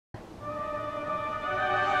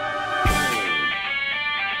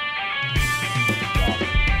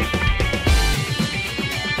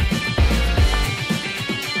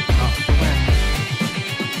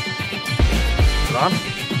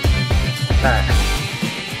that?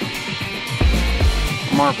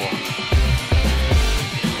 Marble.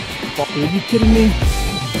 Are you kidding me?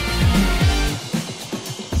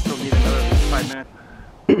 Still need another 5 minutes.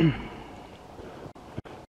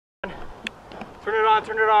 Turn it on,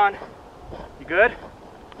 turn it on. You good?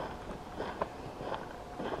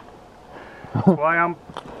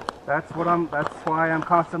 That's why I'm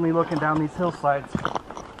constantly looking down these hillsides.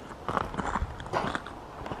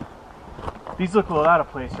 These look a little out of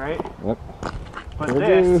place, right? Yep. But Sure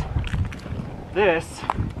this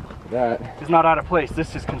is not out of place.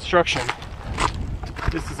 This is construction.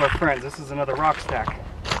 This is our friends. This is another rock stack.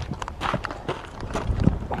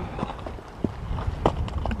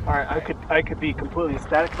 All right, I could be completely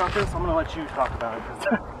ecstatic about this. I'm gonna let you talk about it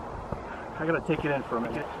because I gotta take it in for a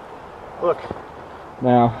minute. Look.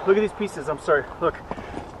 Now. Look at these pieces. I'm sorry. Look,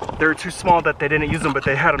 they're too small that they didn't use them, but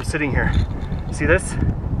they had them sitting here. See this?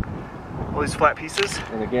 All these flat pieces.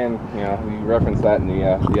 And again, you know, we referenced that in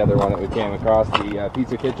the other one that we came across, the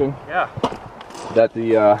pizza kitchen. Yeah. That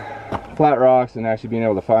the flat rocks, and actually being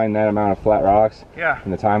able to find that amount of flat rocks. Yeah.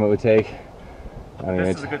 And the time it would take. I mean,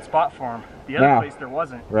 this is a good spot for them. The other place there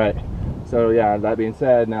wasn't. Right. So yeah, that being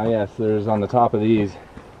said, now yes, there's on the top of these,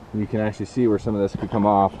 you can actually see where some of this could come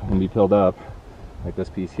off and be filled up, like this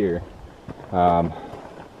piece here. But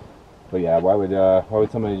yeah, why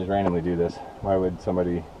would somebody just randomly do this? Why would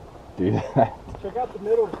somebody do that? Check out the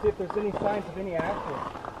middle to see if there's any signs of any action.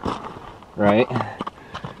 Right.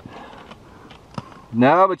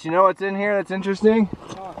 No, but you know what's in here that's interesting?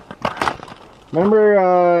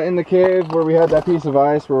 Remember in the cave where we had that piece of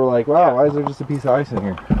ice where we're like, wow, yeah, why is there just a piece of ice in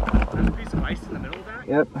here? There's a piece of ice in the middle of that?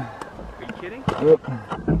 Yep. Are you kidding? Yep.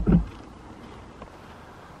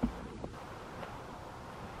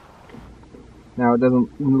 Now it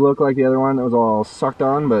doesn't look like the other one that was all sucked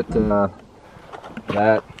on, but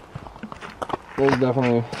that was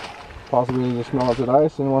definitely possibly just melted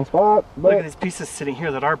ice in one spot. But look at these pieces sitting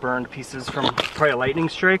here that are burned pieces from probably a lightning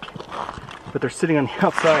strike. But they're sitting on the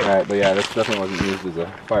outside. Right, but yeah, this definitely wasn't used as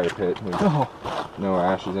a fire pit. There's no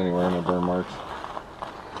ashes anywhere, no burn marks.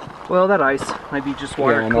 Well, that ice might be just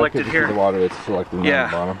water collected here. The water that's collected on the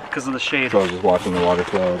bottom. Because of the shade. So I was just watching the water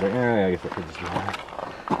flow. I was like, yeah, I guess that could just be water.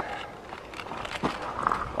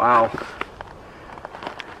 Wow.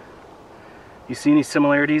 You see any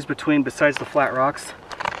similarities between, besides the flat rocks,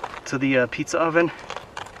 to the pizza oven?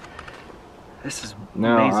 This is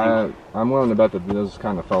amazing. No, I'm willing to bet that those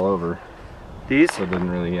kind of fell over. These? So it didn't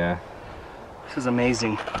really, yeah. This is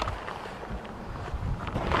amazing. You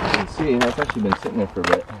can see, that's actually been sitting there for a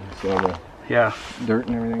bit. You see all the dirt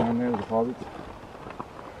and everything on there, the deposits.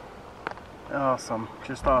 Awesome,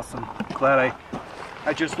 just awesome. Glad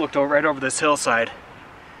I just looked right over this hillside.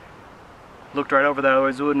 Looked right over that,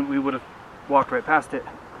 otherwise we would have walked right past it.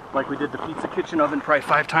 Like we did the pizza kitchen oven probably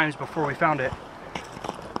 5 times before we found it.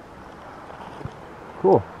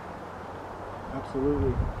 Cool.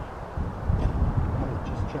 Absolutely.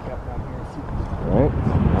 Just check out down here and see. Right.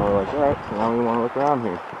 Now we're like, alright, so now we want to look around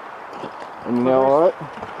here. And you know what?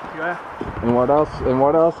 Yeah. And what else? And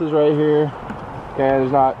what else is right here? Okay,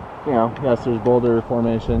 there's not, you know, yes, there's boulder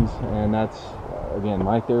formations, and that's again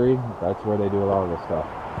my theory. That's where they do a lot of this stuff.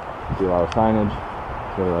 See a lot of signage.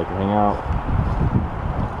 That's where they like to hang out.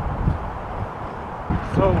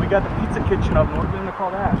 So we got the pizza kitchen oven. What are we gonna call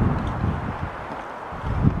that?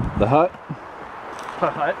 The hut. A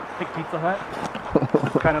hut, like Pizza Hut.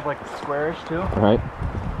 Kind of like squarish too. Right.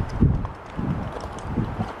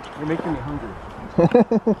 You're making me hungry.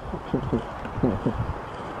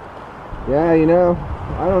 Yeah, you know,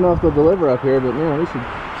 I don't know if they'll deliver up here, but man, we should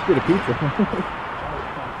get a pizza.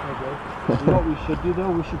 You know what we should do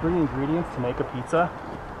though? We should bring ingredients to make a pizza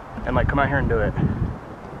and like come out here and do it.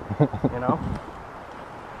 You know?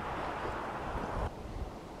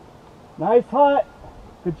 Nice hut!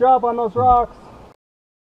 Good job on those rocks.